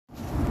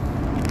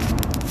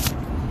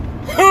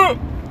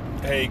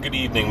Hey, good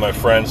evening, my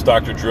friends.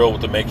 Dr. Drill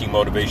with the Making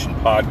Motivation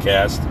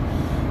podcast.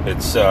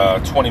 It's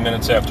 20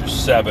 minutes after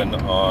 7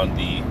 on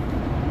the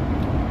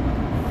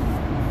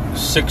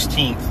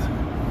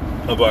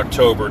 16th of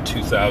October,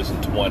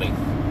 2020.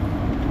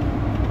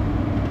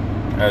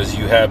 As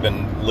you have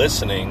been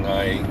listening,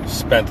 I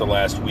spent the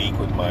last week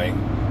with my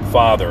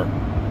father.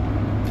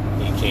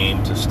 He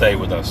came to stay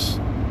with us.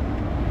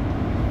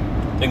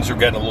 Things are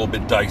getting a little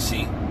bit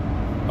dicey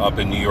up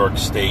in New York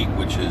State,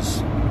 which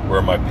is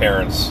where my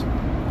parents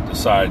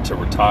decided to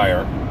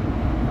retire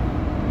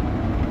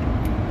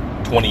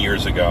 20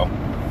 years ago.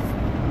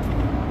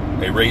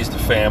 They raised a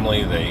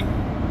family, they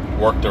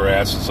worked their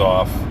asses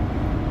off,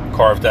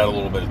 carved out a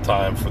little bit of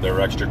time for their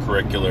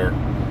extracurricular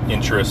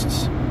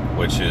interests,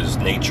 which is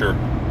nature.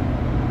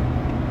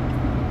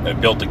 They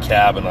built a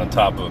cabin on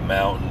top of a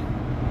mountain.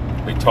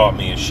 They taught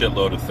me a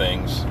shitload of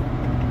things.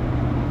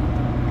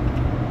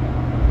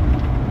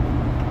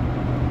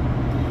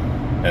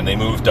 And they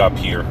moved up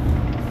here.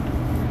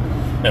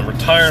 And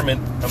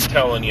retirement, I'm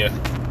telling you,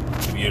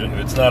 if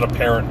it's not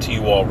apparent to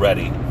you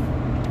already,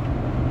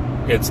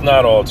 it's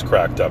not all it's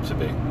cracked up to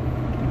be.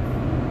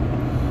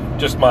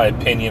 Just my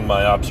opinion,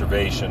 my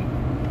observation.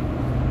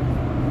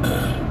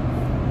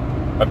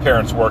 My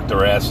parents worked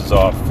their asses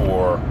off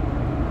for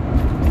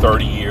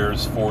 30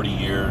 years, 40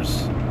 years,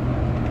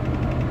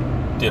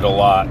 did a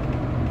lot,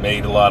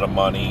 made a lot of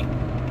money,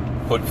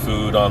 put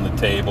food on the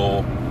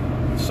table,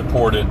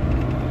 supported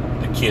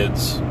the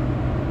kids,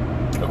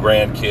 the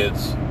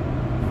grandkids,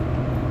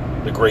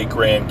 the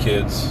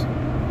great-grandkids,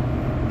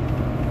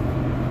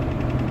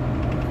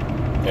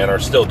 and are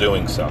still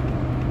doing so.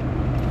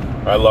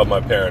 I love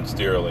my parents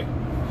dearly.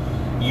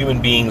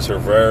 Human beings are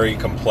very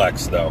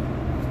complex, though.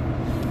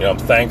 You know, I'm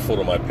thankful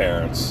to my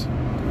parents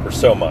for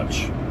so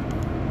much.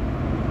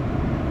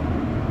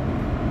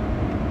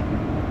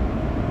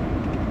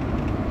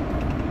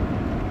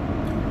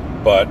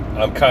 But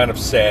I'm kind of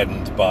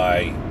saddened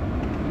by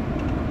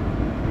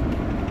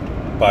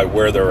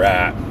where they're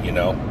at, you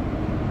know.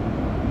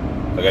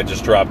 Like, I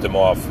just dropped him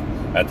off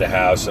at the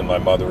house and my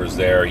mother was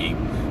there. He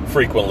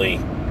frequently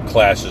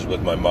clashes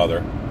with my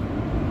mother.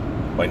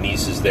 My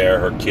niece is there,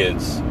 her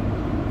kids.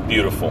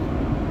 Beautiful.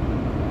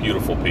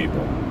 Beautiful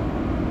people.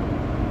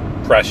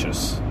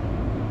 Precious.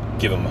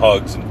 Give them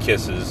hugs and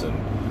kisses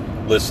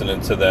and listening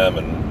to them.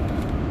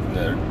 And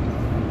their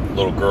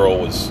little girl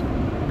was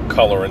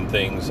coloring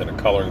things in a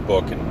coloring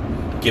book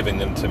and giving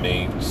them to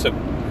me.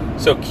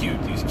 So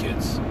cute, these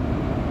kids.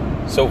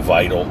 So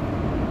vital,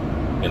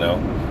 you know.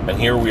 And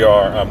here we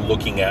are, I'm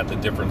looking at the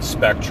different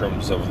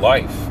spectrums of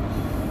life.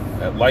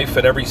 Life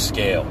at every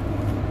scale.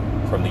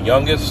 From the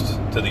youngest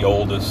to the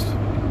oldest.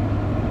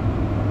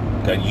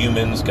 Got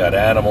humans, got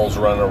animals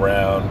running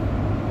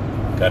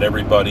around. Got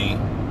everybody.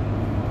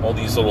 All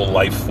these little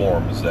life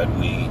forms that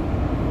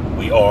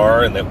we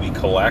are and that we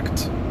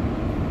collect.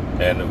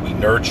 And that we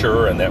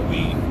nurture and that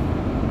we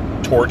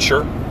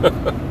torture.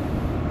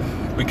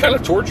 We kind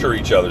of torture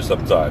each other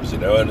sometimes, you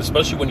know. And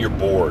especially when you're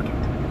bored,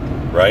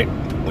 right?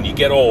 When you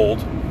get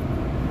old,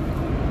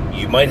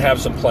 you might have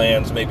some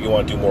plans. Maybe you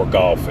want to do more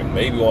golfing.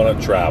 Maybe you want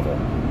to travel.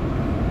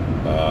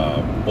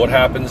 What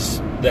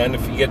happens then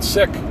if you get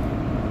sick?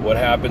 What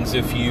happens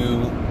if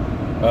you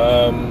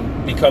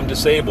become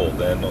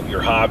disabled? And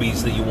your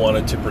hobbies that you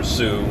wanted to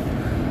pursue,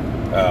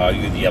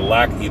 either you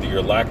lack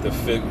the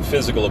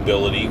physical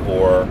ability,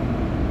 or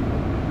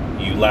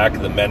you lack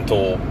the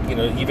mental, you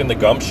know, even the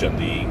gumption,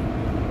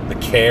 the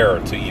care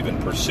to even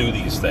pursue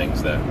these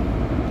things. Then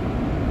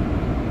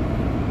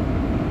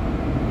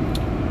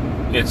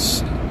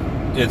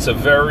it's a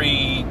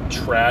very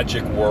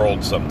tragic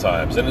world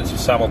sometimes, and it's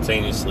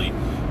simultaneously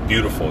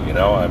beautiful, you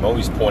know. I'm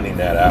always pointing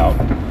that out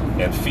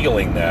and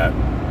feeling that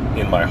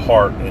in my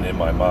heart and in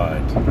my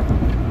mind.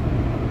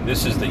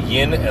 This is the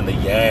yin and the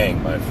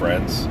yang, my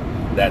friends,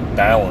 that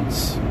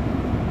balance.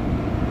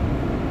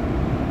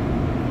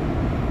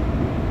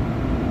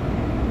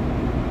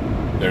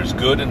 There's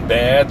good and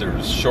bad,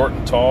 there's short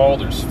and tall,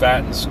 there's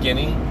fat and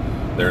skinny,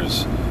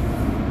 there's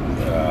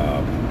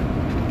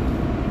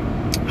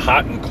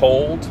hot and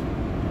cold,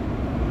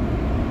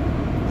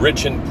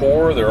 rich and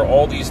poor. There are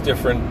all these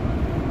different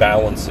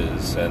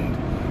balances and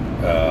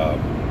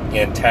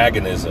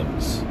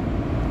antagonisms,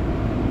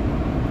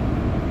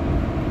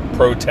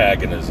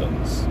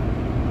 protagonisms.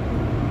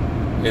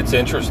 It's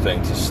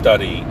interesting to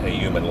study a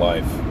human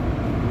life.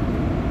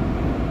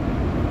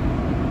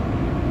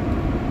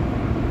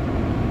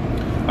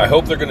 I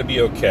hope they're going to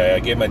be okay. I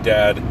gave my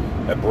dad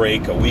a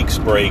week's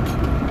break.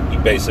 He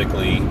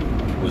basically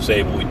was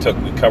able, we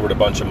covered a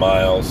bunch of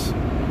miles,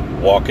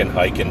 walking,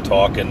 hiking,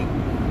 talking,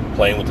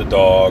 playing with the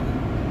dog.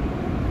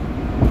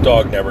 The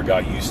dog never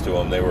got used to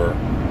him.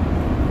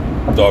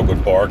 The dog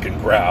would bark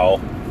and growl.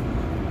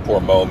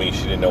 Poor Momi,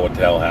 she didn't know what the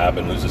hell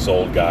happened. Who's this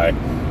old guy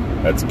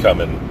that's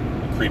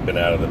creeping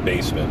out of the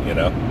basement, you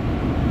know?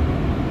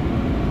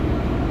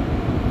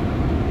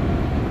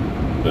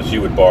 So she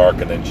would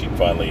bark, and then she'd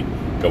finally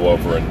go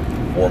over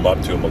and warm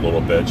up to him a little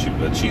bit.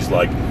 But she's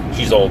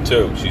old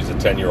too. She's a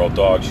 10-year-old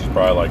dog. She's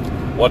probably like,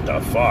 what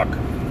the fuck?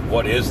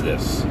 What is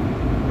this?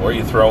 Where are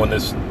you throwing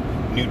this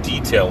new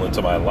detail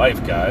into my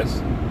life,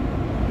 guys.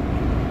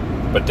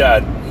 But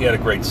Dad, he had a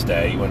great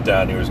stay. He went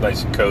down here, it was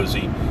nice and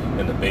cozy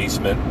in the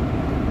basement.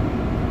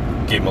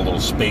 Gave him a little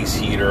space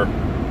heater.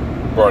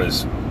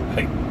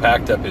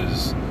 Packed up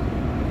his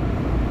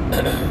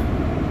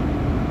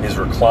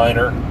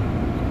recliner,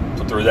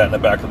 threw that in the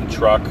back of the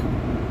truck,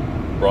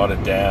 brought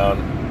it down,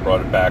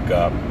 brought it back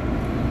up.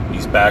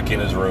 He's back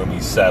in his room,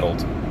 he's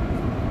settled.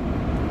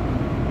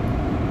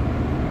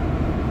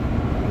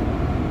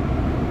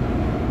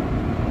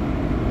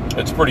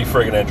 It's pretty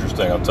friggin'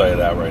 interesting, I'll tell you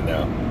that right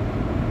now.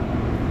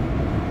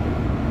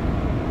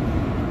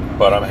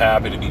 But I'm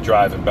happy to be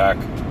driving back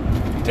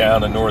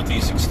down the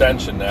Northeast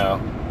Extension now.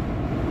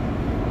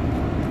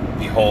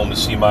 Be home to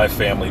see my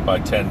family by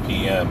 10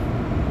 p.m.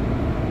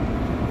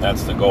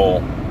 That's the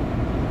goal.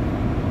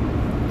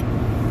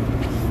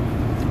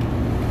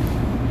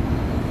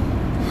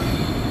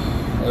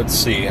 Let's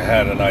see, I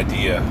had an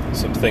idea,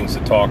 some things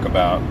to talk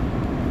about.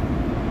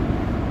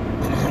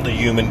 The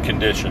human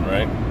condition,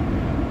 right?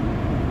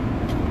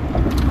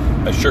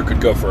 I sure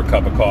could go for a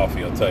cup of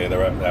coffee, I'll tell you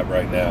that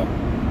right now.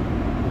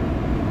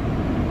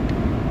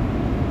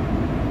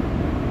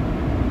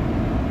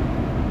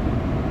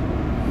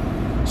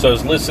 So I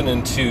was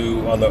listening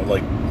to,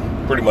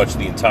 pretty much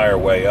the entire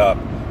way up,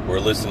 we're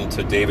listening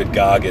to David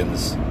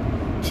Goggins'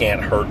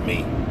 Can't Hurt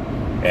Me.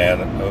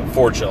 And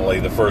unfortunately,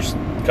 the first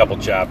couple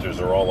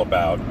chapters are all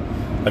about,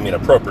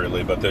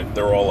 appropriately, but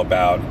they're all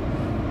about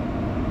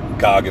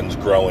Goggins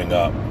growing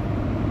up.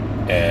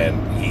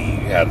 And he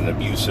had an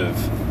abusive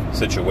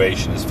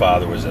situation. His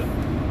father was a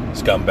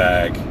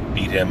scumbag,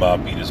 beat him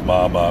up, beat his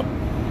mom up.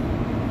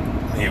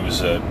 He was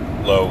a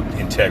low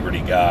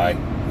integrity guy.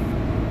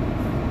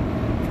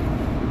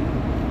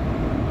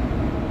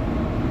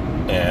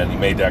 And he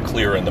made that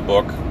clear in the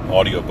book,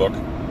 audiobook,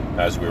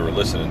 as we were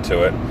listening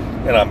to it.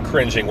 And I'm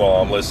cringing while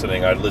I'm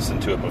listening. I'd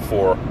listened to it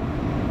before,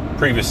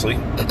 previously.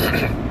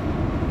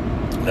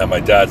 Now my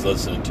dad's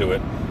listening to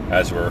it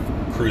as we're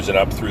cruising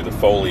up through the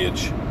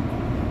foliage.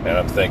 And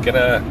I'm thinking,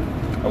 I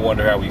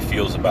wonder how he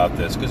feels about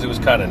this, because it was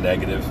kind of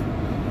negative.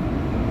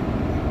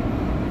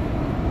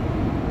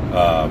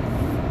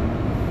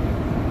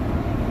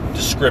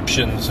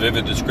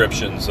 Vivid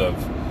descriptions of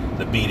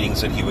the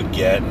beatings that he would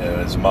get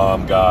and his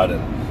mom got,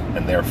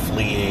 and their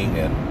fleeing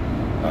and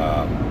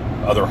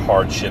other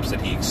hardships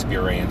that he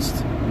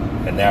experienced.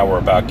 And now we're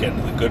about getting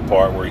to the good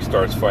part where he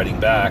starts fighting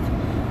back,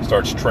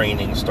 starts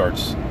training,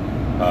 starts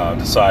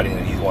deciding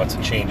that he wants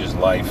to change his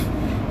life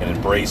and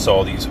embrace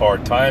all these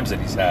hard times that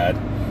he's had,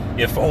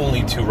 if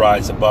only to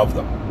rise above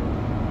them.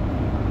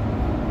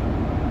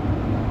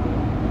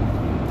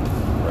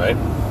 Right?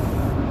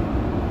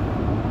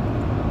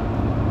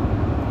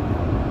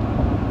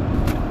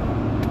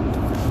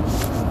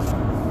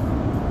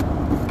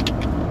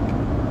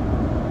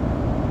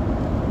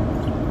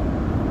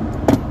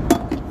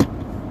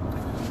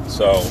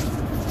 So,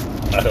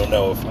 I don't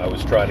know if I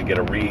was trying to get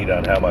a read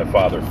on how my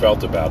father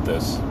felt about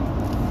this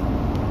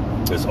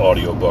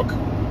audiobook,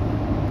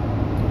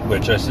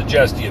 which I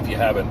suggest you, if you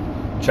haven't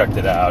checked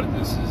it out,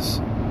 this is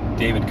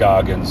David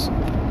Goggins'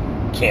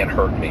 Can't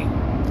Hurt Me.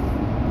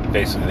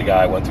 Basically, the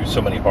guy went through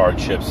so many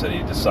hardships that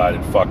he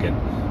decided, fuck it,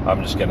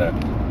 I'm just going to,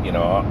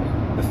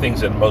 the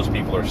things that most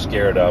people are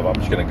scared of, I'm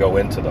just going to go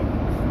into them.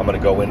 I'm going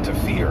to go into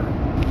fear.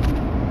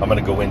 I'm going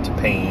to go into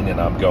pain, and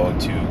I'm going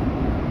to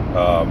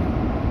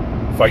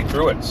fight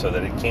through it so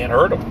that it can't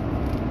hurt him.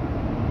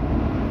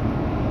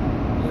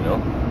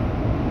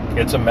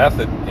 It's a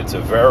method. It's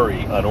a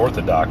very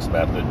unorthodox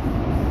method.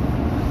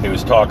 He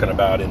was talking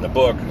about in the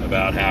book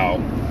about how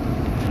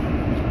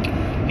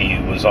he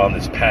was on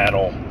this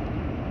panel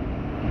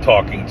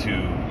talking to,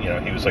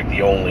 he was like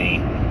the only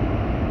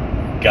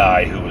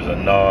guy who was a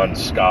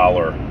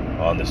non-scholar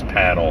on this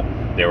panel.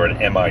 They were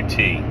at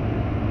MIT,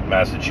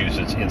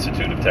 Massachusetts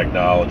Institute of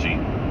Technology,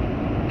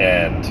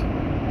 and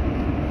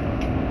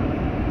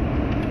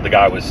the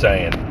guy was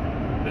saying,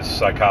 this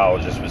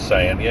psychologist was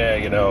saying,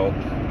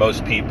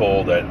 most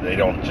people that they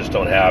don't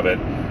have it.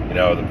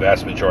 The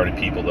vast majority of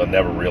people, they'll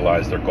never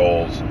realize their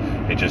goals.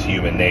 It's just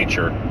human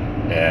nature,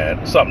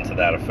 and something to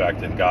that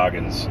effect. And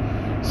Goggins,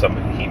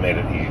 he made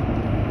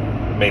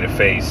a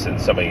face,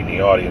 and somebody in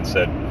the audience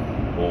said,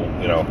 "Well,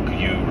 could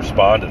you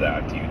respond to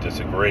that? Do you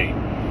disagree?"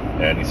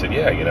 And he said,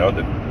 "Yeah,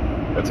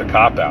 that's a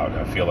cop out.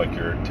 I feel like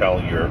you're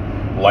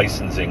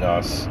licensing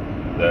us,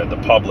 the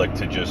public,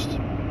 to just."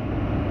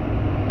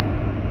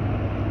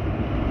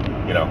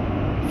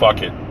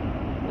 Fuck it.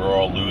 We're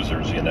all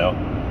losers,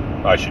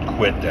 I should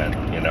quit then,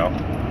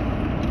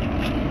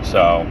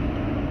 So,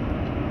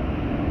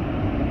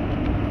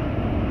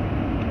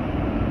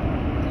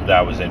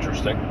 that was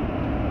interesting.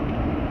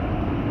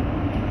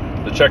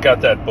 So check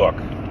out that book,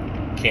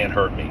 Can't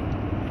Hurt Me.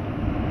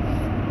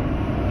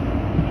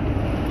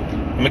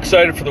 I'm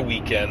excited for the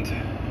weekend.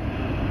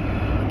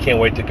 Can't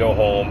wait to go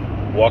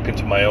home, walk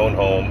into my own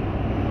home,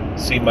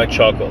 see my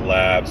chocolate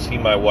lab, see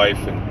my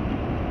wife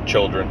and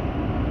children.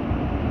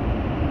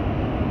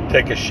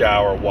 Take a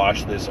shower,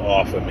 wash this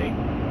off of me.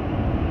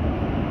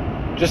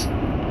 Just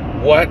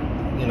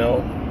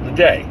the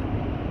day.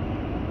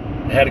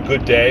 had a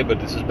good day, but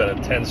this has been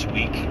a tense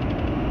week,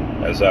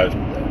 as I've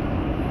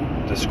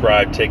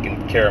described,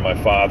 taking care of my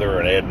father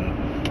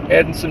and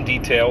adding some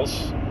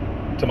details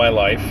to my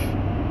life.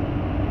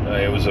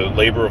 It was a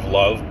labor of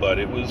love, but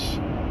it was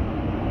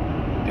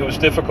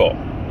difficult.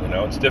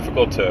 It's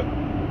difficult to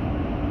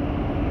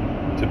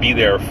be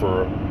there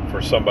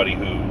for somebody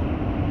who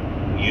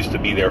used to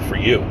be there for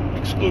you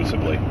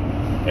exclusively,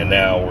 and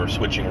now we're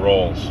switching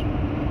roles.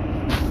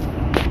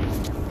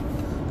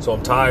 So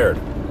I'm tired,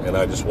 and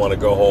I just want to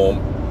go home,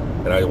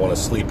 and I want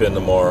to sleep in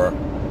tomorrow,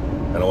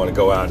 and I want to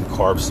go out and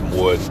carve some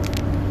wood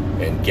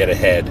and get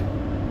ahead.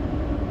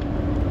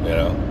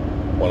 I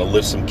want to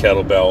lift some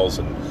kettlebells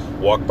and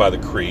walk by the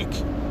creek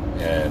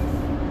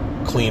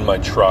and clean my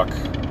truck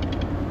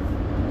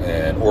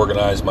and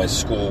organize my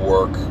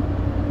schoolwork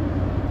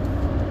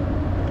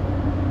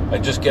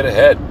and just get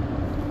ahead.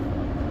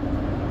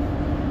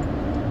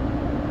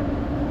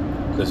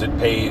 Because it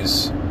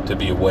pays to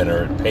be a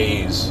winner. It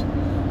pays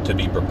to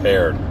be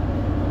prepared.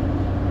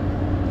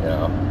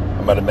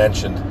 I might have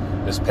mentioned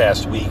this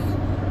past week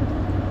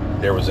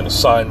there was an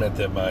assignment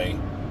that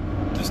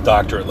this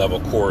doctorate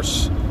level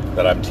course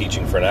that I'm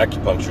teaching for an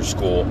acupuncture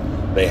school,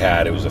 they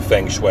had. It was a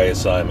feng shui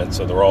assignment,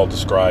 so they're all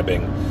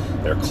describing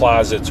their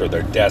closets or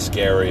their desk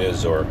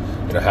areas, or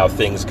how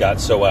things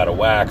got so out of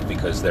whack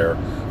because they're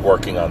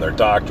working on their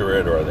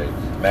doctorate, or they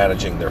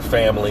managing their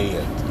family,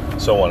 and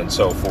so on and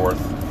so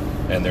forth.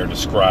 And they're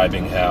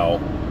describing how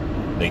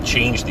they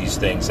changed these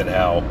things and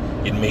how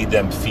it made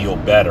them feel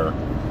better,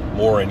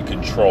 more in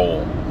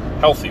control,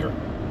 healthier.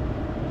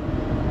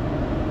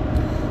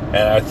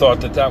 And I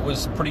thought that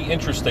was pretty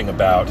interesting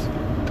about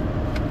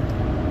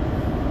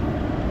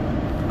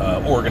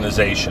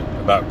organization,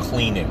 about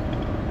cleaning.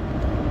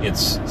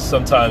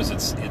 Sometimes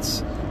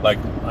it's like,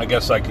 I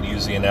guess I could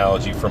use the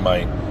analogy for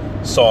my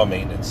saw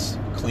maintenance,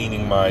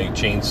 cleaning my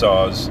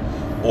chainsaws,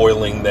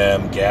 oiling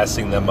them,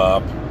 gassing them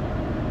up,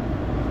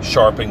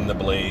 sharpening the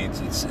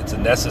blades. It's a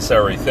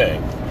necessary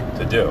thing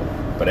to do.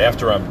 But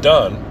after I'm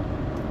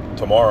done,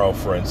 tomorrow,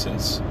 for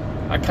instance,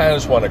 I kind of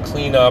just want to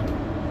clean up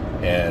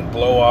and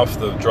blow off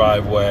the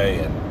driveway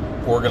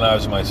and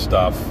organize my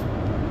stuff,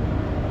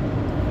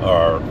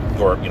 or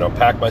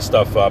pack my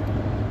stuff up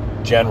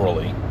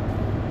generally,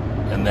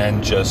 and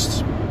then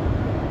just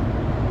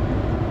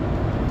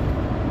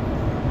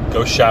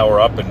go shower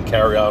up and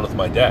carry on with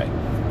my day.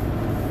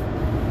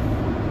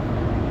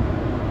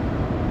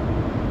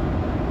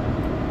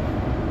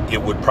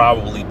 It would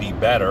probably be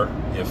better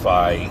if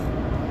I,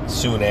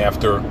 soon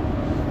after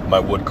my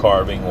wood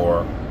carving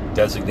or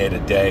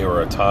designated day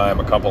or a time,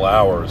 a couple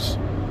hours,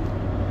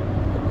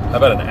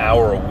 about an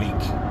hour a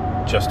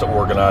week just to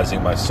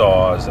organizing my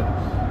saws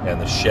and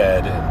the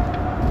shed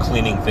and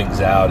cleaning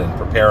things out and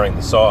preparing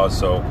the saws,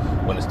 so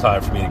when it's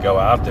time for me to go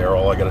out there,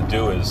 all I got to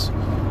do is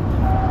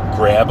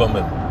grab them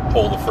and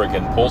pull the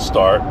friggin' pull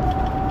start,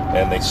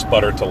 and they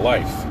sputter to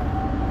life,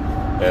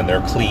 and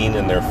they're clean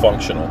and they're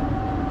functional.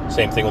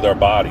 Same thing with our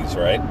bodies,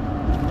 right?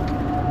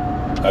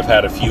 I've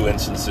had a few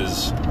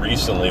instances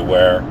recently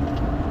where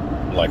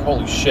I'm like,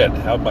 holy shit,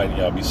 how might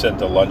I be sent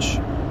to lunch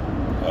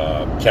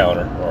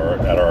counter or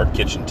at our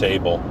kitchen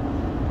table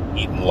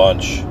eating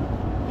lunch,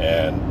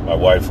 and my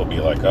wife will be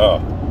like,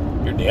 oh,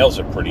 your nails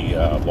are pretty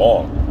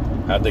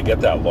long. How'd they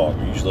get that long?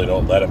 You usually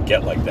don't let them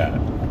get like that.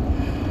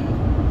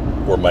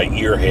 Or my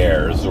ear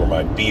hairs or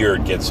my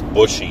beard gets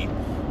bushy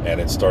and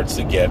it starts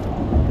to get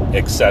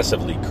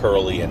excessively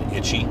curly and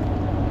itchy.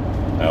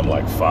 I'm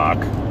like, fuck.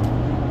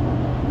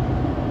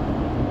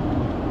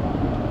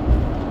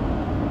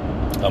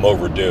 I'm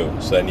overdue.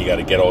 So then you got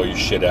to get all your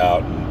shit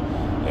out, and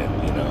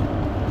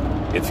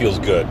it feels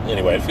good.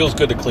 Anyway, it feels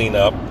good to clean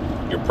up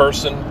your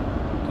person,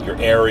 your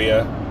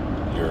area,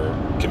 your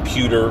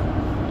computer,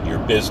 your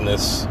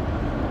business.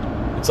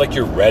 It's like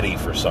you're ready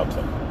for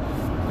something.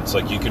 It's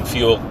like you can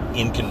feel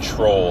in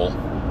control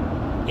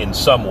in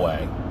some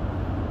way.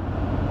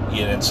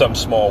 In some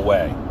small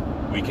way,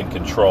 we can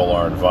control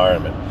our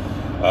environment.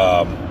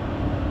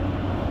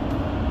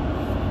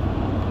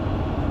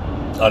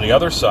 On the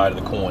other side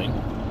of the coin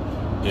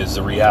is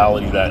the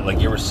reality that, like,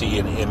 you ever see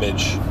an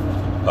image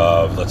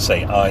of, let's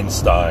say,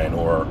 Einstein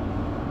or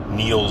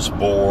Niels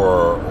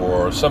Bohr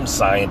or some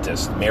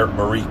scientist,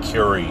 Marie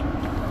Curie,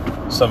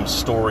 some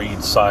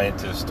storied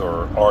scientist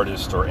or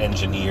artist or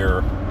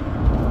engineer.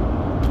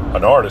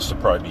 An artist would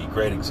probably be a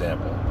great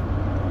example.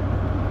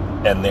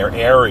 And their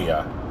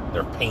area,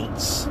 their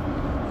paints,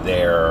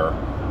 their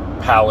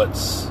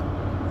palettes,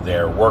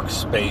 their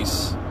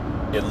workspace,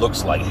 it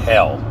looks like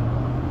hell.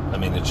 I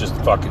mean, it's just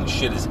fucking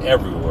shit is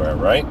everywhere,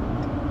 right?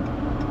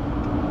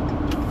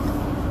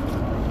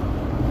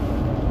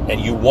 And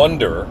you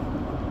wonder,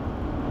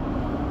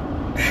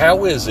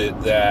 how is it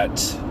that,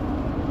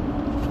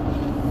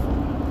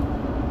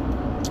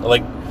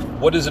 like,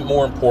 what is it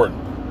more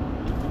important?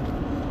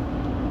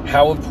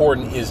 How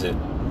important is it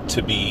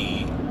to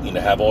be,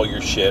 have all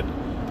your shit?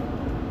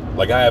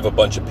 Like, I have a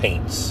bunch of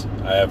paints.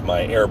 I have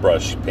my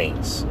airbrush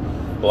paints.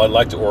 Well, I'd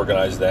like to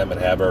organize them and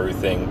have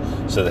everything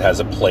so that it has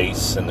a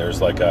place, and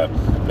there's like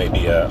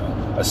maybe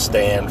a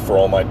stand for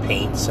all my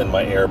paints and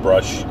my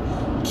airbrush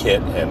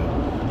kit,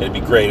 and it'd be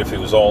great if it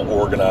was all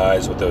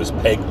organized with those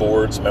peg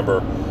boards.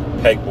 Remember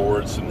peg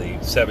boards from the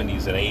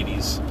 70s and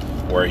 80s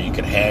where you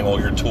could hang all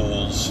your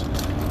tools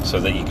so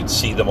that you could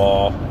see them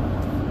all.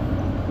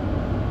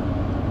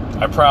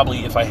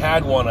 If I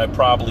had one, I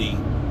probably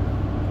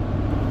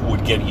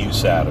would get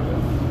use out of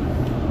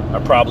it. I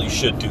probably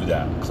should do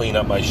that. Clean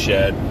up my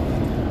shed,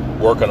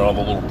 work on all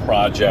the little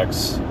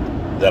projects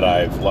that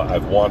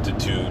I've wanted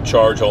to,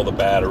 charge all the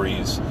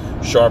batteries,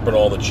 sharpen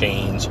all the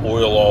chains,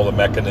 oil all the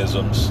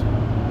mechanisms.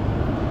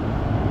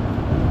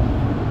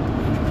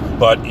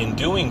 But in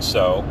doing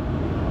so,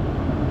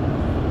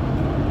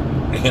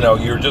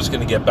 you're just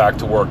going to get back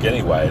to work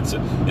anyway. Is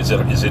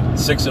it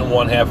 6 in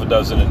one, half a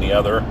dozen in the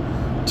other?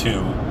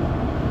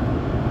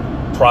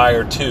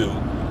 Prior to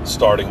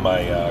starting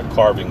my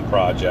carving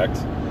project,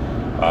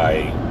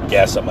 I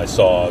gas up my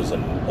saws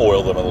and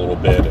oil them a little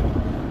bit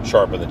and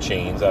sharpen the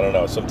chains. I don't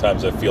know.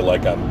 Sometimes I feel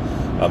like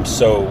I'm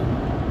so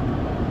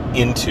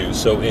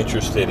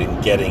interested in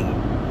getting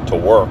to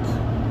work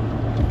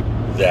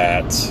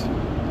that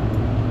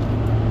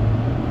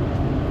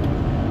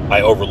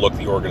I overlook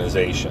the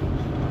organization.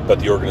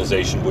 But the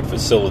organization would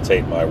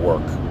facilitate my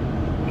work.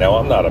 Now,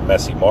 I'm not a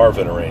messy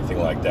Marvin or anything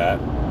like that.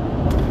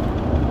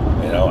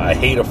 I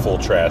hate a full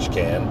trash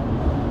can.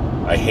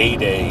 I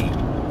hate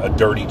a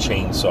dirty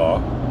chainsaw.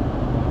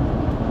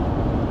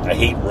 I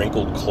hate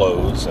wrinkled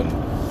clothes and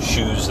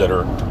shoes that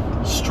are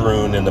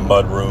strewn in the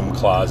mudroom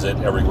closet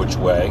every which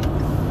way.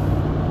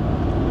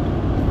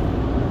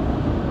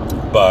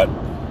 But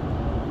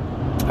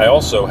I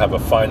also have a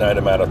finite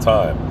amount of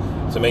time.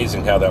 It's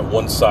amazing how that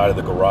one side of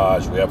the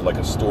garage, we have like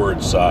a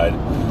storage side,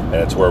 and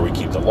it's where we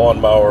keep the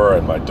lawnmower,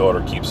 and my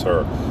daughter keeps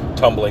her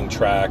tumbling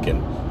track,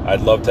 and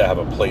I'd love to have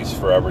a place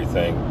for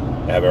everything,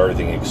 have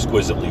everything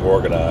exquisitely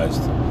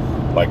organized,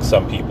 like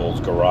some people's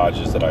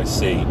garages that I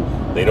see.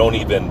 They don't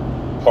even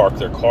park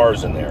their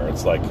cars in there.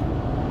 It's like,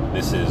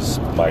 this is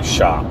my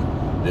shop.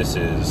 This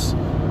is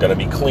going to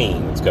be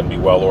clean. It's going to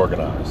be well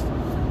organized.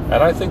 And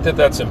I think that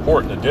that's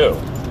important to do,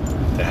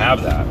 to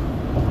have that.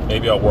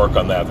 Maybe I'll work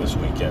on that this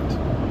weekend.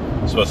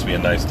 It's supposed to be a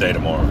nice day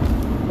tomorrow.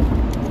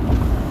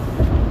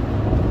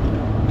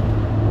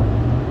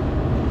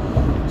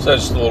 So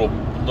just a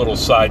little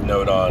side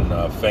note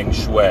on Feng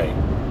Shui.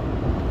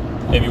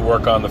 Maybe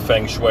work on the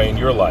Feng Shui in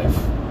your life.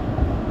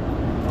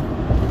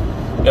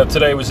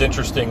 Today was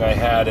interesting. I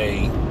had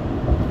a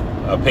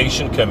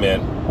patient come in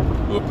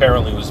who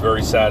apparently was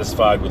very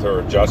satisfied with her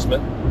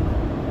adjustment.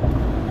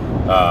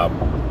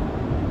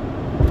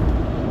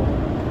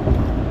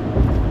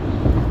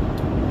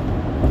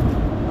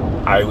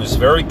 I was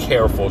very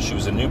careful. She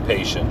was a new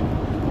patient,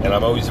 and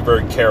I'm always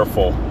very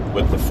careful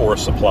with the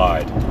force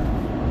applied.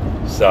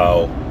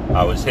 So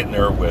I was hitting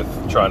her with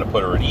trying to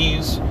put her at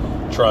ease,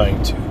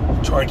 trying to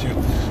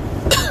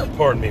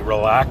pardon me,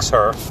 relax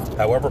her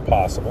however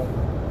possible.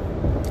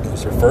 It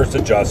was her first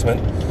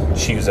adjustment.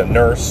 She was a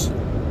nurse.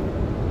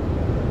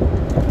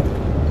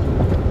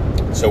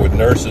 So with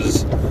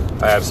nurses,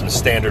 I have some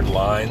standard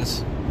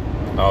lines.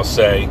 I'll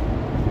say,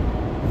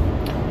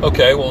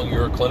 okay, well,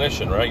 you're a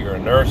clinician, right? You're a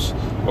nurse.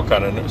 What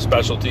kind of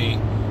specialty,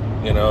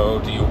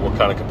 what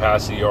kind of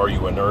capacity are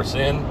you a nurse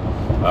in?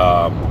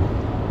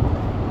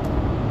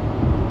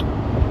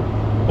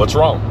 What's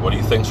wrong? What do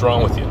you think's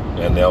wrong with you?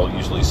 And they'll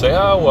usually say,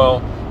 oh,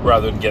 well,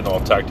 rather than getting all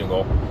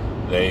technical,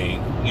 they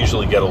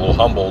usually get a little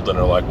humbled and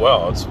they're like,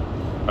 well,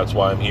 that's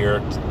why I'm here,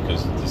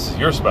 because this is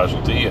your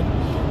specialty, and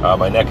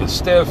my neck is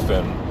stiff,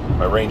 and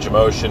my range of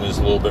motion is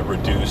a little bit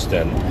reduced,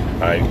 and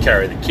I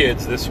carry the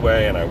kids this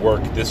way, and I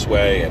work this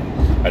way, and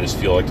I just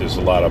feel like there's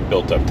a lot of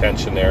built-up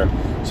tension there.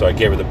 So I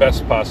gave her the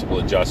best possible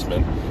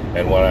adjustment,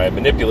 and when I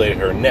manipulated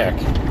her neck,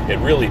 it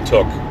really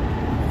took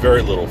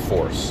very little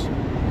force,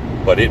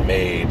 but it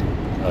made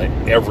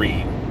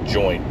every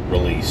joint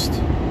released.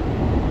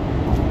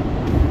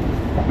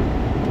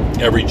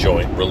 Every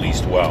joint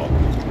released well,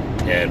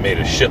 and made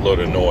a shitload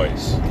of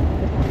noise.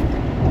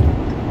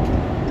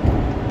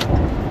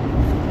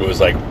 It was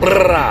like,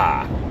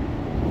 brrrah,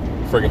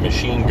 friggin'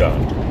 machine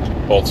gun,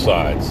 both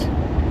sides.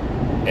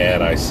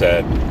 And I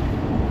said,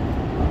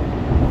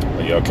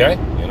 are you okay?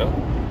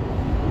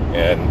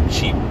 And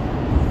she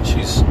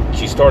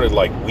started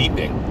like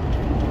weeping,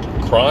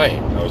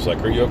 crying. I was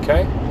like, are you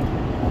okay?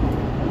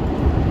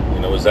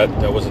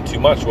 That wasn't too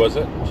much, was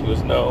it? She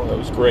goes, no, that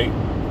was great.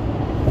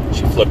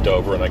 She flipped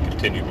over, and I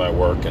continued my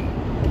work and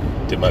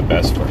did my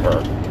best for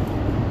her.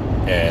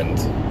 And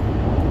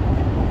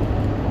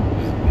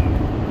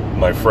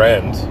my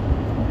friend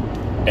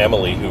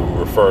Emily, who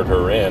referred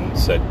her in,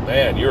 said,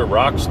 man, you're a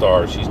rock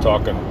star. She's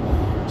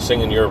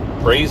singing your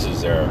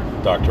praises there,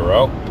 Dr.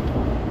 O.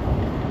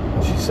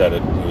 She said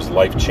it was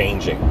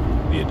life-changing,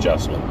 the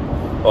adjustment.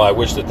 Well, I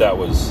wish that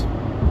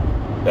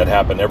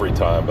happened every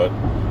time, but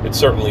it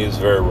certainly is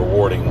very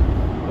rewarding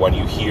when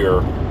you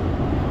hear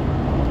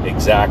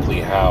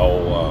exactly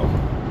how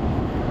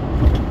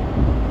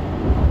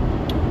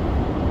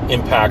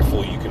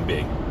impactful you can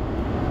be.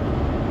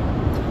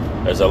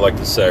 As I like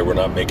to say, we're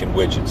not making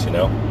widgets,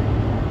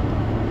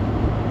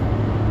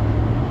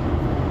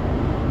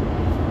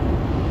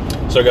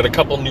 So I got a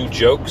couple new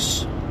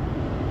jokes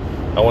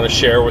I want to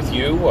share with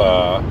you.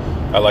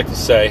 I like to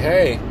say,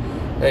 hey,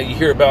 you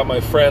hear about my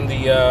friend,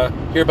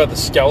 hear about the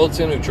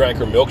skeleton who drank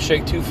her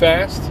milkshake too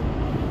fast?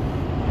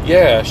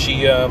 Yeah,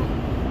 she's a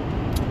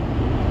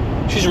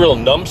real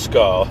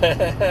numbskull.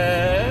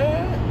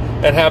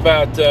 And how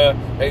about,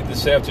 hey,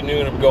 this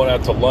afternoon I'm going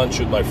out to lunch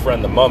with my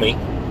friend the Mummy,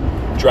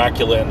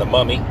 Dracula and the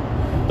Mummy.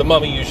 The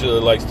Mummy usually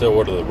likes to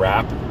order the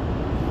wrap.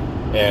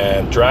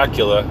 And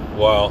Dracula,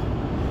 well,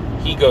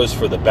 he goes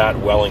for the Bat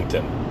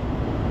Wellington.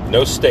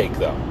 No steak,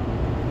 though.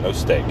 No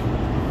steak.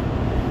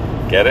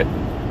 Get it?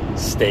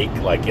 Steak,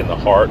 like in the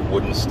heart,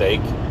 wooden steak.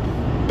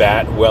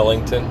 Bat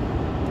Wellington.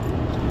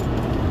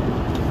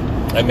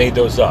 I made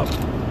those up.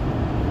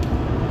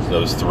 So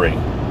those three.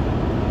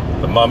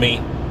 The Mummy,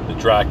 the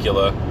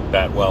Dracula,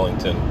 Bat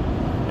Wellington,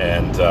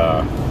 and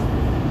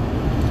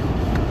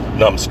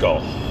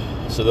Numbskull.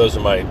 So those are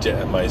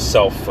my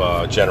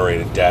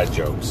self-generated dad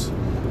jokes.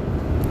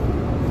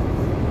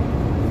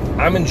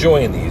 I'm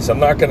enjoying these. I'm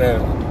not going to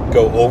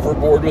go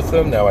overboard with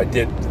them. Now, I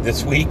did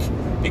this week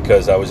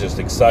because I was just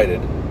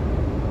excited.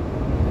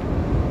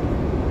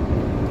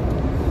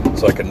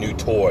 It's like a new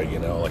toy,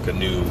 like a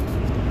new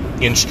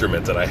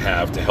instrument that I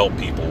have to help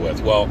people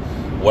with. Well,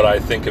 what I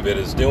think of it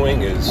as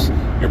doing is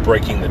you're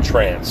breaking the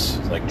trance.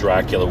 Like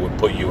Dracula would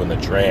put you in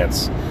the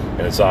trance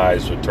and his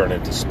eyes would turn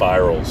into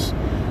spirals.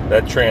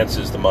 That trance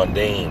is the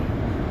mundane,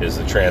 is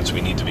the trance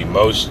we need to be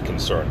most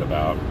concerned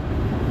about.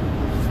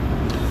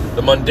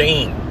 The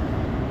mundane,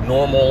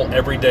 normal,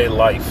 everyday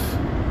life,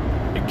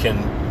 it can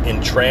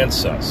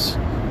entrance us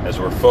as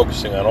we're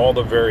focusing on all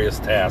the various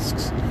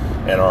tasks,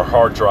 and our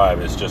hard drive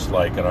is just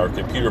like, and our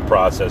computer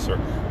processor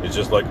is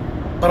just like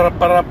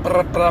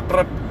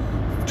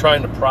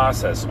trying to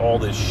process all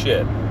this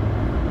shit,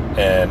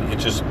 and it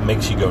just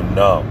makes you go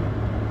numb.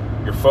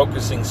 You're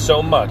focusing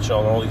so much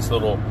on all these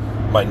little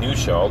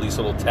minutia, all these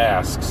little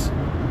tasks,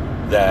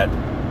 that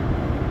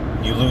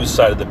you lose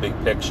sight of the big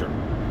picture.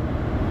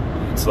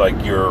 It's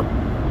like you're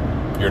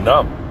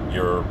numb.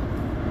 You're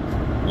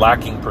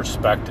lacking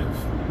perspective.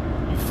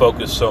 You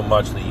focus so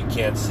much that you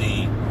can't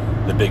see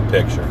the big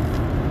picture.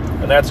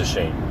 And that's a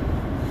shame.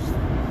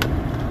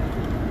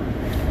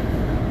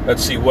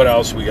 Let's see what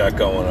else we got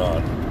going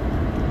on.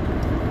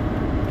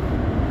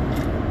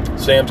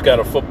 Sam's got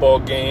a football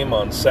game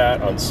on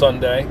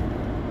Sunday.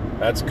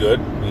 That's good.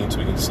 Means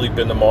we can sleep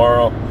in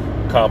tomorrow,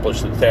 accomplish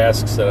the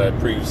tasks that I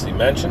previously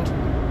mentioned.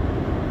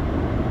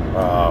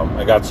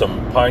 I got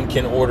some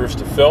Pinekin orders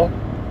to fill.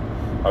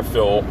 I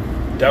feel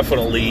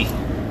definitely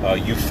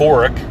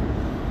euphoric.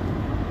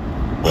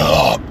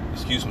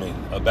 Excuse me,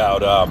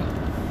 about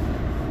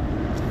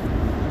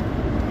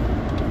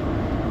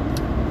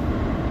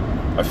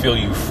I feel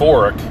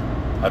euphoric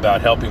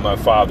about helping my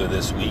father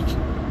this week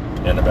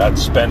and about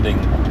spending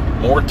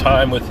more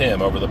time with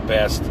him over the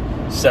past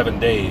 7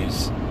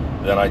 days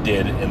than I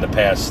did in the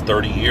past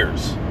 30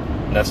 years.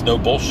 And that's no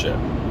bullshit.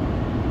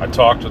 I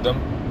talked with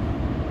him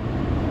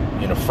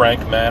in a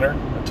frank manner.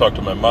 I talked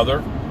to my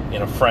mother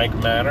in a frank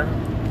manner.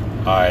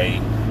 I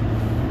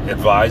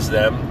advised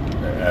them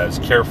as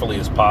carefully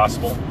as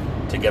possible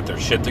to get their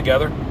shit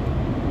together.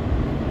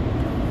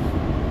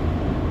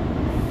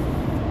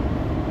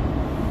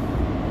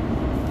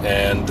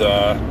 And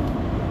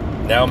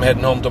now I'm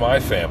heading home to my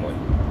family.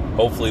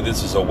 Hopefully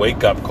this is a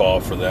wake-up call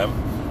for them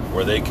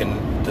where they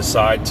can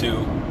decide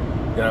to,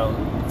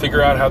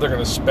 figure out how they're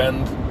going to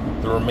spend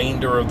the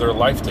remainder of their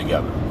life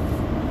together.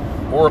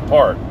 Or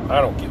apart.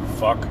 I don't give a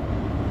fuck.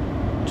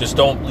 Just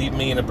don't leave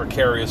me in a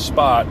precarious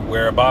spot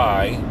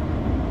whereby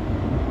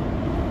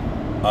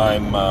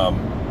I'm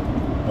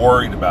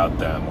worried about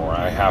them, or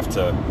I have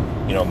to,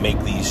 make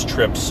these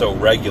trips so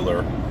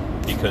regular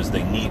because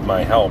they need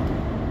my help.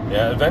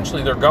 Yeah,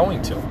 eventually they're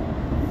going to,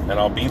 and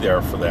I'll be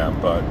there for them,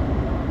 but,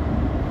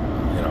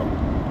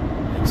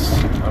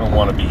 I don't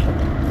want to be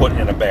put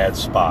in a bad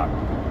spot.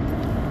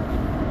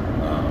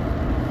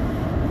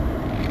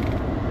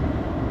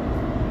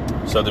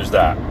 So there's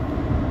that.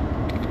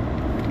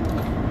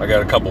 I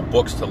got a couple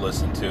books to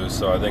listen to,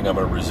 so I think I'm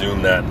going to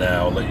resume that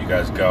now and let you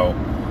guys go.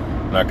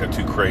 Not go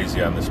too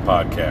crazy on this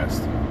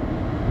podcast.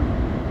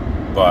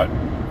 But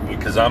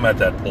because I'm at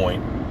that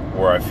point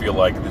where I feel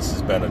like this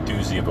has been a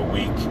doozy of a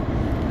week.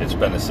 It's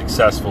been a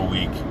successful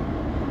week,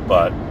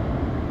 but,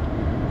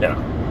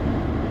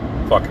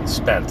 fucking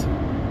spent.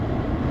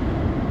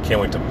 Can't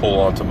wait to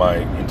pull into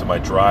my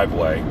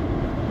driveway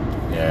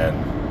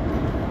and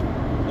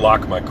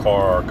lock my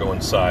car, go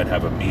inside,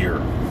 have a beer,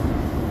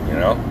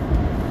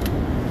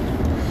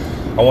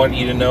 I want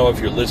you to know, if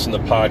you're listening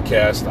to the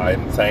podcast,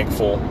 I'm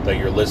thankful that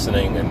you're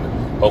listening, and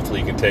hopefully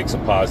you can take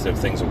some positive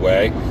things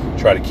away.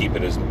 Try to keep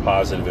it as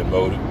positive and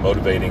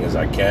motivating as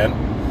I can,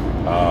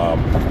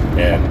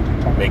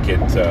 and make it,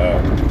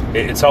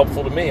 it's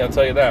helpful to me, I'll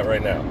tell you that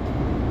right now.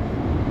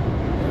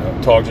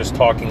 Just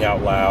talking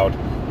out loud,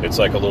 it's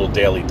like a little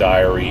daily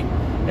diary,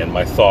 and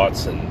my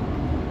thoughts, and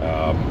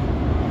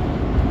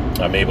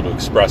I'm able to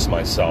express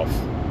myself.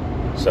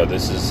 So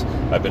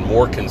I've been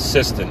more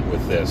consistent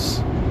with this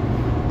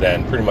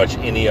than pretty much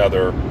any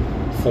other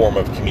form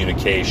of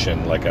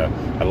communication.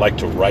 I like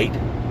to write,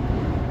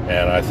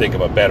 and I think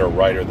I'm a better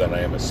writer than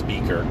I am a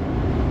speaker,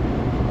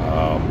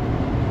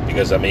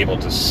 because I'm able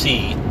to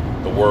see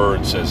the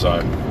words as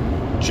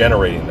I'm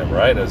generating them,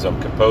 right? As I'm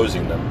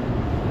composing them,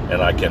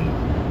 and I can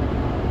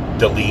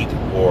delete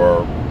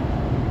or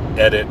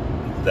edit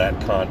that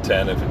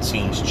content if it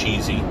seems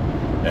cheesy,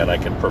 and I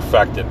can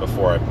perfect it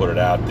before I put it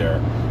out there.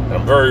 And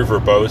I'm very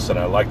verbose, and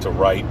I like to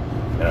write,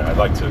 and I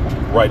like to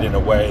write in a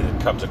way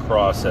that comes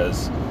across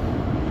as,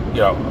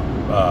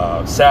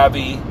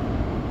 savvy,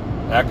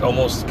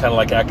 almost kind of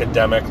like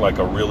academic, like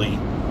a really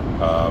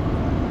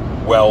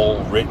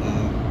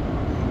well-written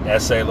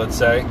essay, let's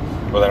say,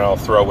 but then I'll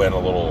throw in a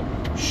little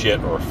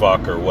shit or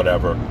fuck or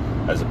whatever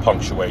as a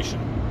punctuation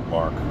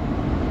mark.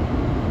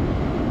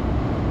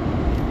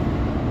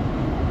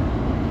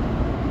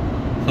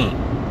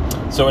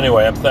 So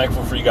anyway, I'm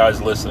thankful for you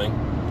guys listening,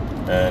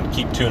 and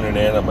keep tuning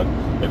in.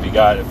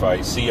 If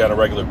I see you on a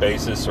regular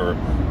basis, or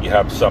you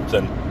have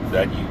something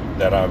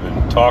that I've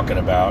been talking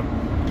about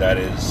that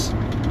is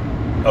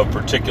of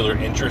particular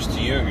interest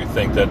to you, you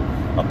think that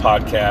a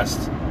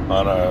podcast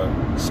on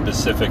a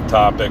specific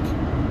topic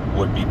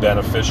would be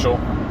beneficial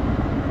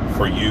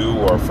for you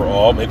or for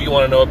all. Maybe you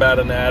want to know about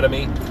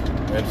anatomy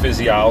and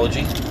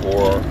physiology,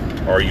 or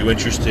are you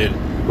interested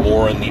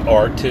more in the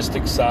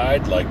artistic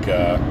side, like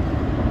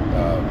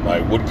my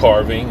wood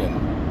carving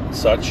and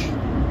such?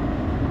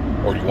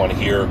 Or do you want to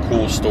hear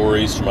cool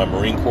stories from my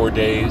Marine Corps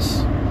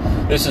days?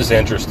 This is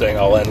interesting.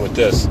 I'll end with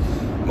this.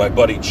 My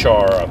buddy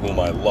Char, whom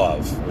I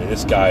love. I mean,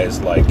 this guy is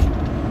like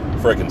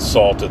friggin'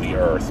 salt of the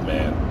earth,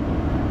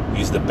 man.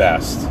 He's the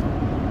best.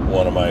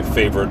 One of my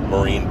favorite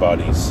Marine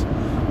buddies.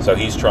 So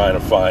he's trying to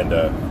find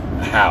a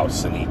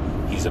house, and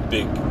he's a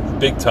big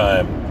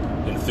time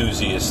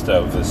enthusiast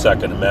of the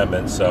Second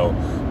Amendment. So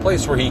a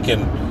place where he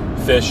can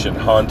fish and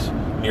hunt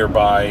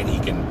nearby, and he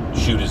can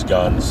shoot his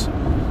guns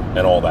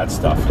and all that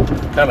stuff.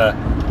 Kind of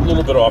a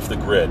little bit off the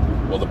grid.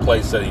 Well, the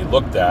place that he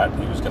looked at,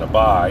 he was going to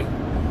buy,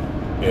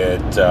 it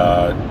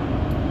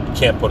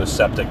can't put a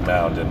septic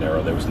mound in there,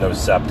 or there was no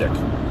septic.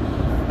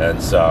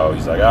 And so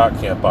he's like, I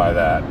can't buy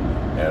that.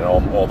 And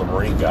all the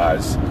Marine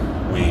guys,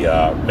 we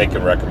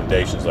making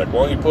recommendations like,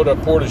 why don't you put a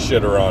porta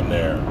shitter on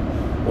there?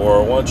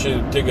 Or why don't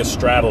you dig a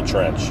straddle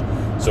trench?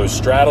 So a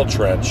straddle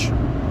trench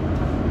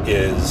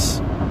is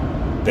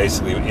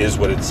basically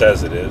what it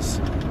says it is.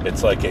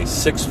 It's like a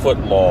 6 foot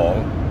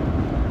long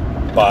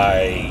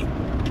by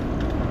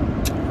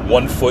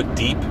 1 foot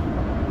deep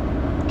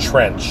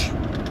trench,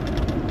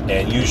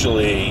 and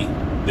usually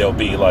there'll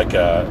be like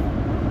a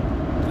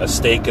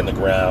stake in the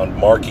ground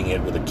marking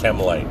it with a chem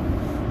light.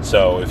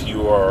 So if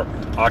you are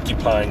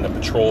occupying a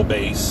patrol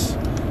base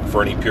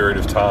for any period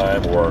of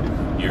time, or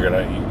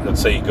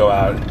let's say you go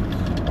out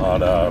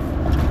on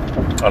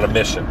a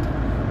mission,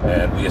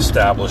 and we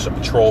establish a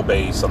patrol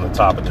base on the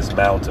top of this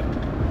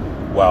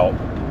mountain. Well,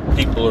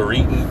 people are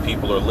eating,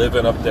 people are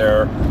living up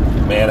there.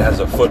 Man has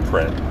a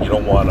footprint. You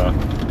don't want to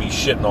be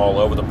shitting all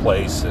over the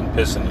place and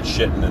pissing and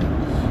shitting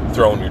and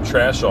throwing your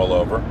trash all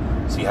over.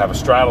 So you have a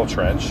straddle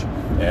trench,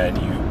 and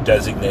you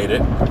designate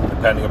it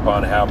depending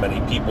upon how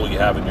many people you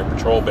have in your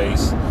patrol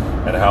base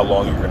and how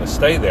long you're going to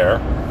stay there.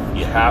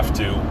 You have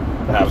to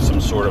have some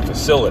sort of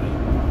facility,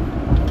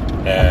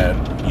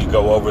 and you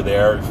go over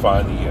there and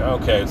find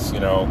it's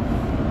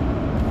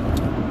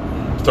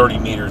 30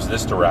 meters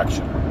this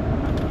direction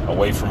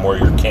away from where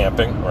you're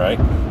camping, right?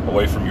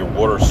 Away from your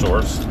water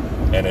source.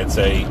 And it's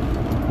a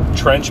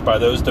trench by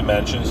those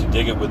dimensions. You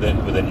dig it with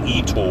an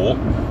E-tool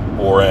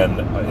or an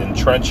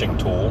entrenching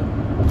tool.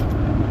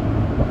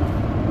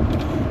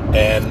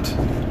 And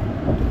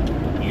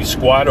you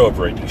squat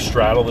over it. You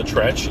straddle the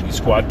trench, and you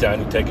squat down,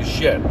 you take a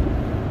shit.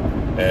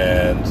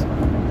 And,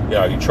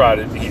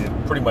 you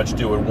pretty much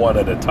do it one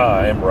at a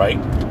time, right?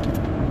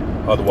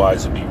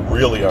 Otherwise, it'd be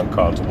really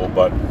uncomfortable.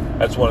 But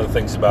that's one of the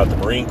things about the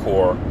Marine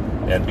Corps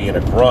and being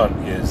a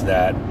grunt, is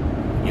that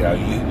you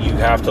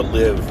have to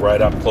live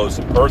right up close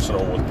and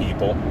personal with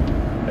people.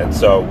 And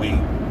so we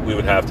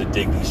would have to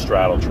dig these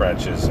straddle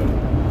trenches, and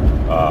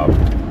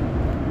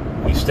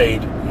we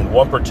stayed in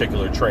one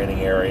particular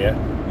training area.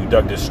 We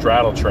dug this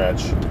straddle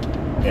trench,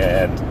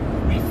 and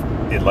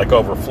it like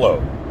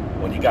overflowed.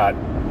 When you got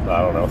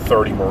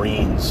 30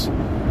 Marines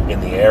in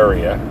the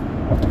area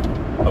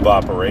of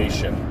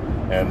operation,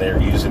 and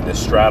they're using this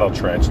straddle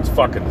trench, it's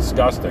fucking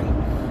disgusting,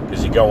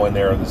 because you go in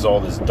there and there's all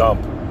this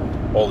dump,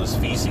 all this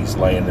feces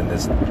laying in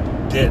this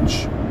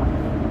ditch,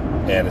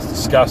 and it's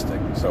disgusting.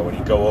 So when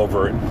you go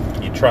over it,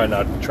 you try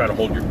to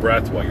hold your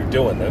breath while you're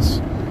doing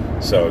this.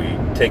 So you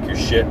take your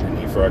shit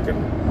and you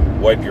fucking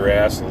wipe your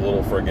ass with a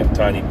little friggin'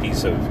 tiny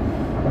piece of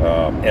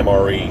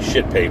MRE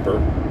shit paper,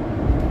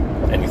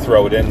 and you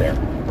throw it in there.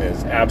 And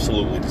it's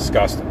absolutely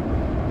disgusting.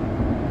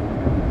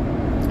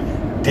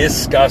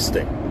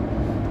 Disgusting.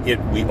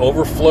 We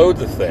overflowed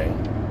the thing.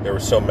 There were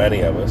so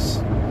many of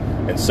us.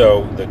 And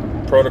so the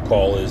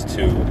protocol is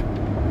to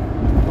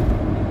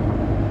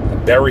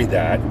bury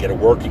that, get a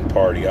working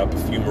party up, a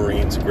few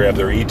Marines grab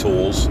their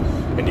E-tools,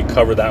 and you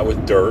cover that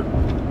with dirt,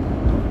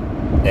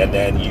 and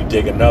then you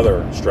dig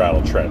another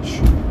straddle trench.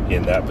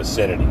 in that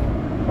vicinity.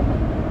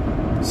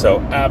 So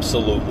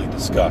absolutely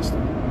disgusting.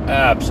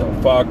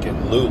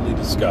 Abso-fucking-lutely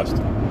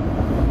disgusting.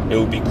 It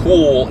would be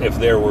cool if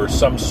there were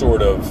some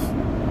sort of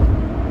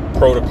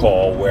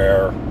protocol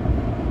where,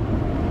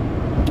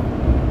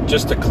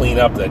 just to clean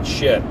up that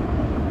shit,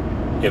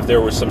 if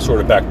there was some sort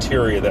of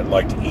bacteria that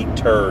liked to eat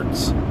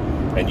turds,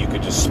 and you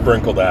could just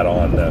sprinkle that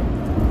on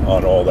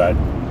all that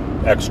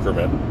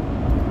excrement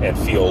and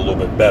feel a little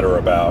bit better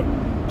about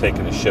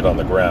taking a shit on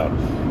the ground.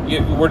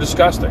 We're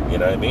disgusting, you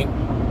know what I mean?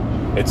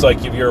 It's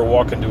like if you're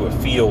walking to a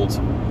field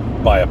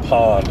by a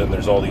pond and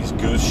there's all these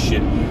geese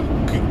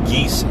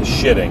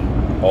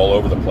shitting all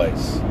over the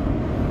place.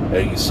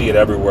 You see it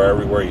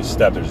everywhere you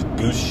step, there's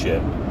goose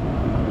shit.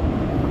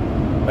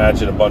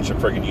 Imagine a bunch of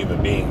friggin'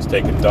 human beings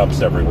taking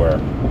dumps everywhere.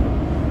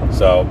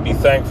 So be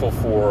thankful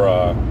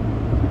for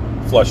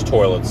flush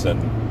toilets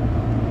and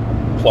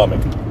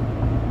plumbing.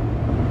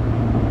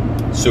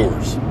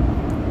 Sewers.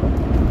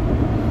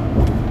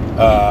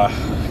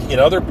 In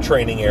other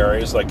training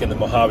areas, like in the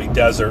Mojave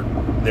Desert,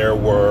 there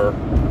were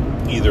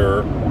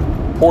either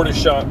porta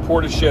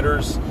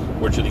shitters,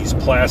 which are these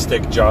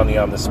plastic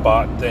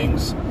Johnny-on-the-spot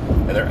things,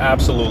 and they're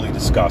absolutely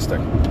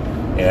disgusting.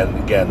 And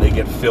again, they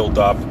get filled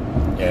up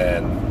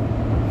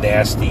and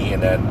nasty,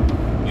 and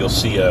then you'll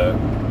see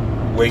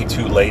way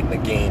too late in the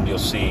game, you'll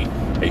see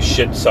a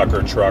shit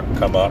sucker truck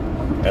come up,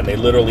 and they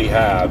literally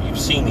you've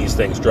seen these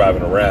things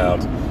driving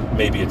around.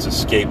 Maybe it's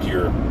escaped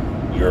your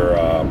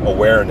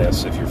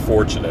awareness if you're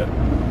fortunate.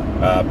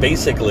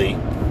 Basically,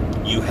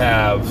 you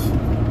have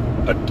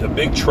a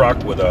big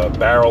truck with a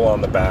barrel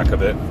on the back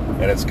of it,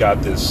 and it's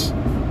got this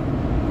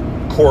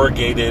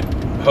corrugated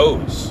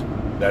hose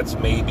that's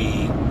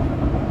maybe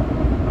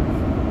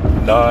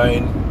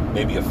 9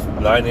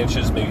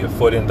 inches, maybe a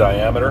foot in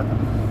diameter.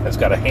 It's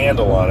got a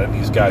handle on it.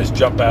 These guys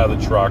jump out of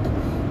the truck,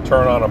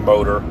 turn on a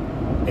motor,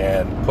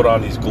 and put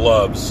on these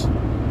gloves,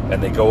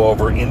 and they go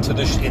over into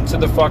the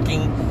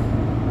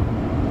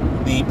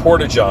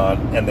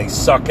porta-john, and they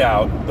suck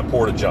out the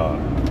porta-john,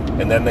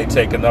 and then they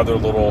take another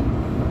little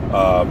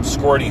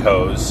squirty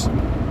hose,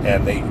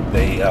 and they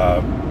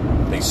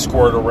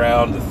squirt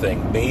around the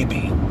thing,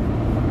 maybe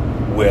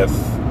with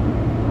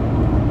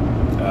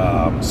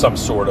some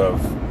sort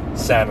of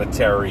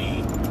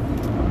sanitary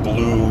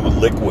blue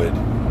liquid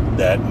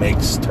that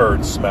makes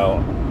turds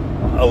smell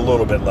a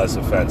little bit less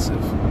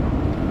offensive.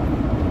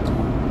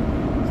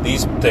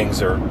 These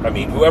things are,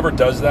 whoever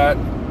does that,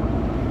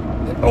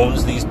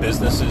 owns these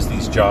businesses,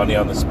 these Johnny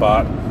on the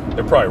spot,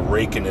 they're probably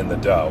raking in the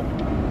dough,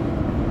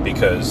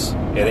 because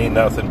it ain't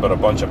nothing but a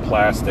bunch of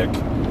plastic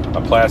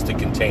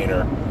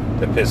container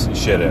to piss and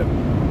shit in.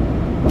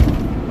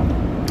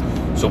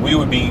 So we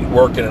would be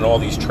working in all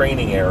these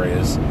training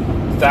areas.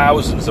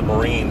 Thousands of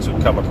Marines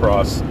would come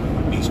across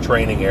these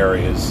training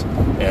areas,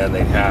 and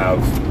they'd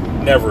have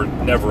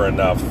never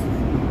enough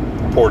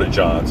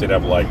porta-johns. They'd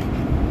have like,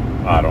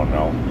 I don't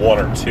know, 1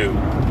 or 2.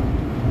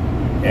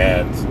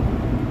 And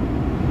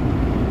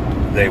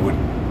they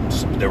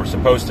were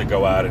supposed to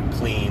go out and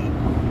clean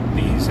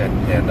these and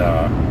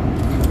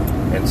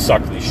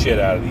suck the shit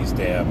out of these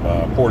damn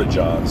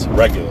porta-johns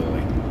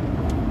regularly,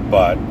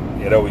 but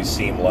it always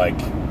seemed like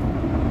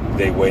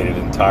they waited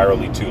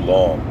entirely too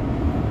long.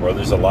 Where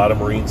there's a lot of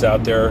Marines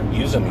out there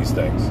using these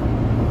things,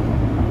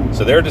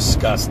 so they're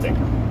disgusting.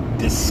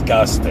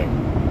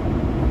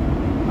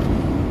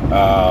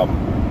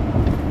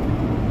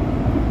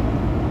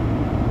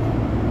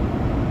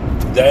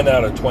 Then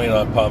out of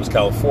 29 Palms,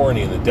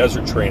 California, in the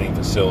desert training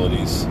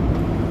facilities,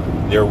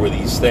 there were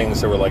these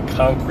things that were like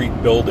concrete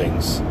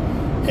buildings,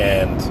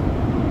 and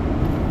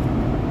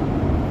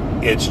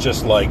it's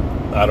just like,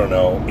 I don't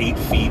know, 8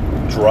 feet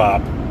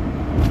drop.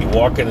 You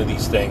walk into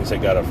these things, they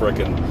got a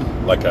frickin'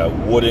 like a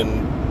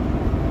wooden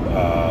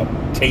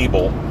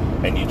table,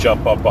 and you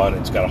jump up on it.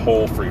 It's got a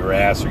hole for your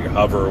ass or your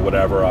hover or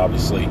whatever,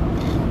 obviously.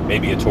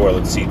 Maybe a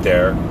toilet seat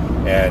there,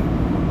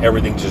 and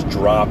everything just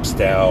drops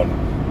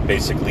down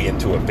basically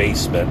into a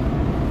basement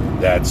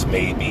that's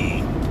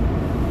maybe,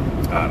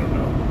 I don't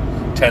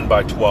know, 10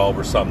 by 12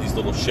 or something, these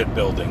little shit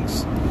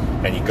buildings,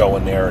 and you go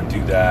in there and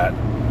do that,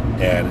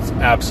 and it's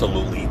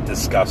absolutely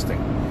disgusting.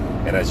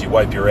 And as you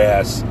wipe your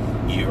ass,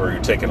 or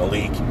you're taking a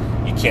leak,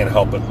 you can't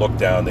help but look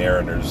down there,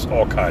 and there's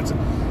all kinds of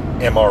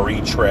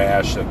MRE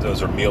trash.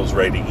 Those are meals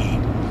ready to eat.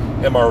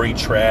 MRE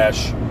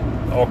trash,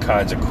 all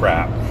kinds of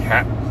crap,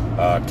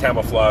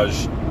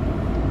 camouflage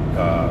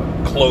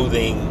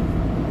clothing,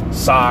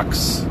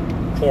 socks,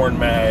 porn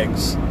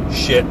mags,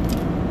 shit.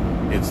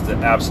 It's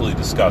absolutely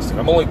disgusting.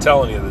 I'm only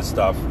telling you this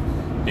stuff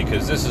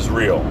because this is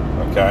real,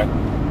 okay?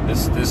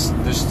 This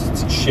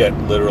shit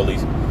literally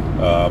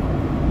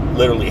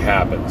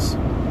happens.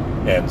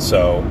 And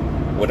so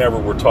whenever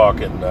we're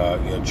talking,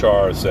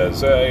 Char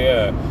says,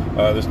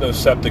 there's no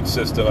septic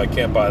system, I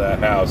can't buy that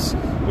house.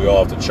 We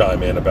all have to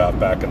chime in about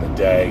back in the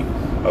day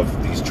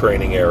of these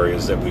training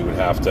areas that we would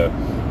have to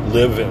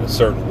live in a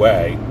certain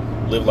way,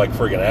 live like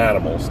friggin'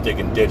 animals,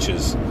 digging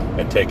ditches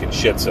and taking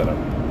shits in them.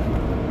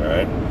 All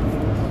right?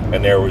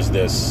 And there was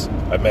this,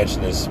 I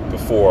mentioned this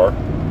before,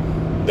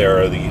 there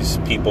are these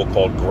people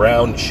called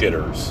ground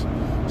shitters.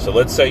 So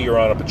let's say you're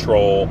on a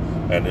patrol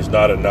and there's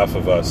not enough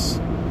of us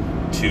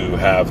to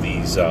have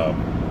these, to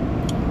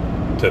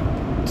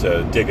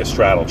dig a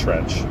straddle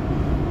trench.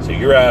 So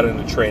you're out in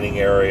the training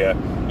area.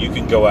 You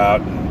can go out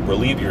and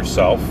relieve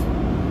yourself,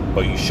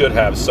 but you should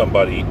have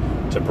somebody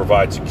to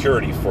provide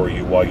security for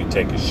you while you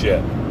take a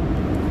shit.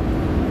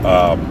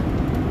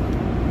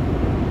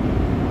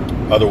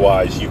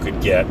 Otherwise, you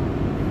could get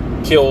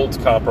killed,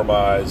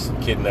 compromised,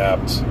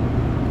 kidnapped,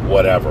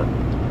 whatever,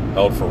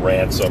 held for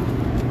ransom,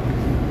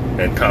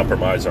 and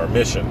compromise our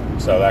mission.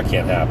 So that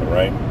can't happen,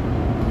 right?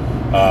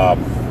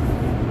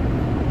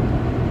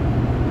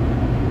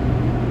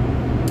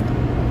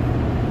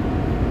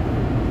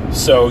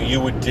 So you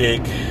would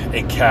dig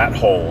a cat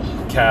hole.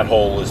 Cat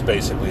hole is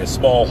basically a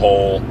small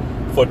hole,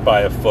 foot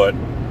by a foot,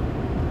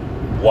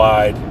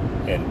 wide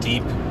and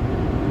deep,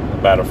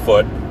 about a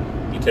foot.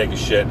 You take a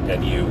shit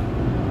and you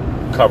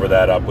cover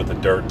that up with the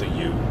dirt that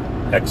you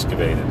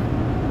excavated.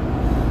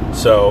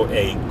 So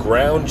a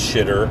ground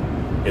shitter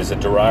is a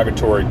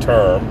derogatory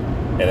term,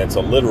 and it's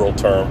a literal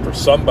term for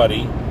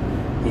somebody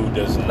who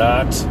does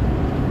not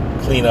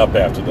clean up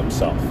after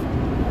themselves.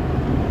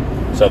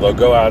 So they'll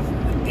go out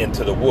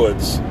into the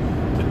woods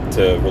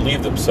to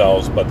relieve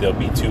themselves, but they'll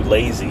be too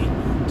lazy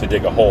to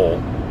dig a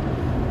hole,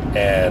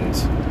 and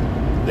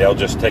they'll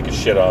just take a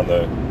shit on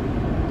the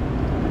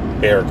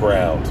bare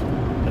ground.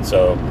 And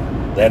so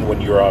then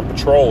when you're on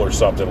patrol or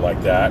something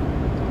like that,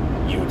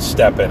 you would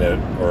step in it,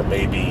 or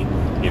maybe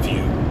if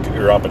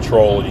you're on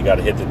patrol and you got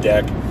to hit the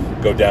deck,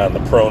 go down the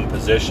prone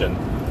position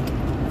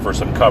for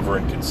some cover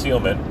and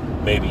concealment,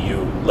 maybe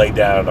you lay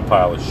down in a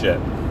pile of shit.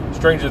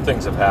 Stranger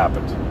things have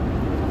happened.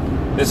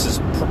 This is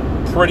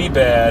pretty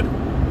bad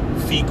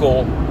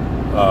fecal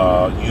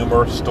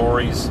humor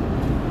stories,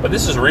 but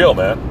this is real,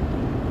 man.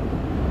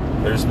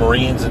 There's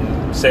Marines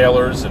and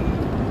sailors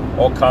and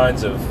all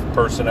kinds of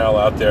personnel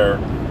out there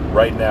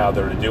right now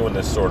that are doing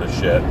this sort of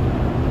shit,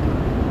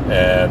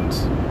 and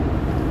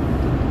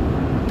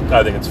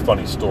I think it's a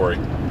funny story.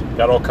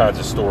 Got all kinds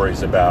of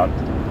stories about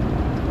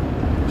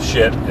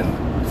shit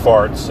and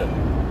farts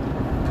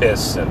and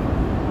piss and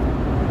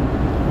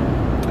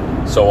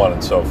so on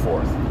and so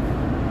forth,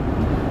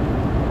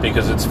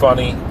 because it's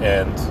funny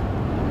and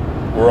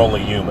we're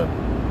only human.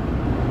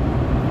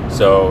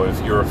 So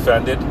if you're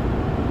offended,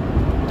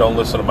 don't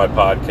listen to my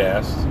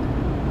podcast,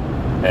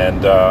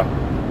 and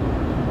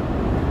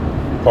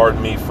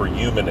pardon me for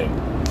humaning.